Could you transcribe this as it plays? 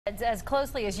As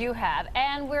closely as you have,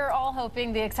 and we're all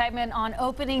hoping the excitement on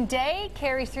opening day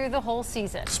carries through the whole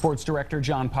season. Sports director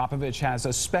John Popovich has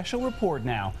a special report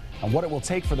now on what it will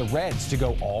take for the Reds to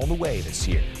go all the way this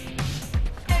year.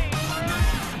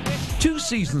 2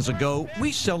 seasons ago,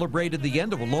 we celebrated the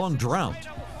end of a long drought.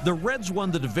 The Reds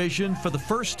won the division for the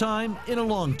first time in a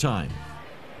long time.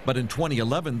 But in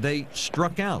 2011, they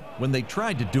struck out when they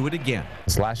tried to do it again.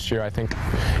 Last year, I think,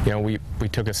 we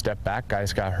took a step back.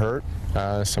 Guys got hurt.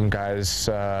 Some guys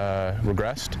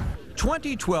regressed.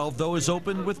 2012, though, is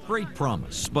opened with great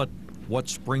promise. But what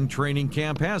spring training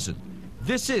camp hasn't?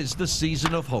 This is the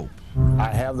season of hope. I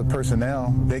have the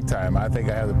personnel, big time. I think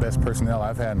I have the best personnel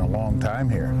I've had in a long time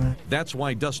here. That's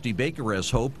why Dusty Baker has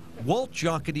hope. Walt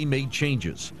Jocketty made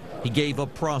changes. He gave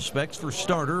up prospects for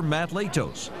starter Matt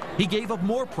Latos. He gave up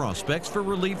more prospects for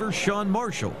reliever Sean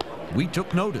Marshall. We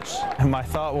took notice. And my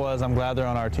thought was, I'm glad they're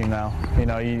on our team now.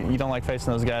 You don't like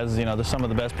facing those guys. They're some of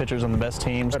the best pitchers on the best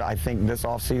teams. I think this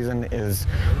offseason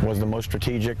was the most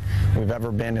strategic we've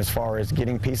ever been as far as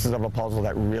getting pieces of a puzzle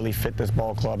that really fit this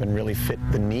ball club and really fit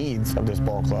the needs of this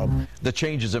ball club. The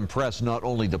changes impress not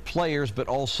only the players, but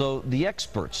also the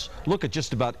experts. Look at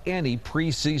just about any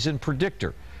preseason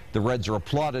predictor. The Reds are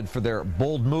applauded for their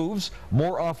bold moves.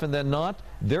 More often than not,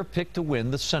 they're picked to win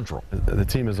the Central. the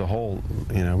team as a whole,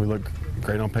 we look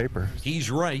great on paper. He's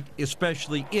right,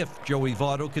 especially if Joey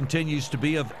Votto continues to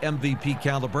be of MVP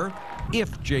caliber,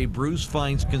 if Jay Bruce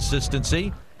finds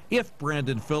consistency, if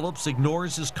Brandon Phillips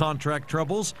ignores his contract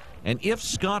troubles, and if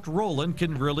Scott Rowland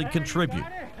can really contribute.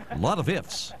 A lot of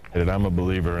ifs. I'm a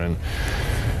believer in,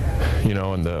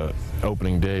 in the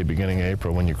opening day, beginning of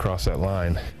April, when you cross that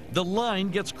line. The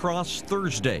line gets crossed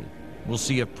Thursday. We'll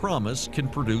see if promise can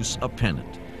produce a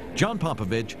pennant. John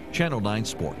Popovich, Channel 9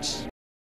 Sports.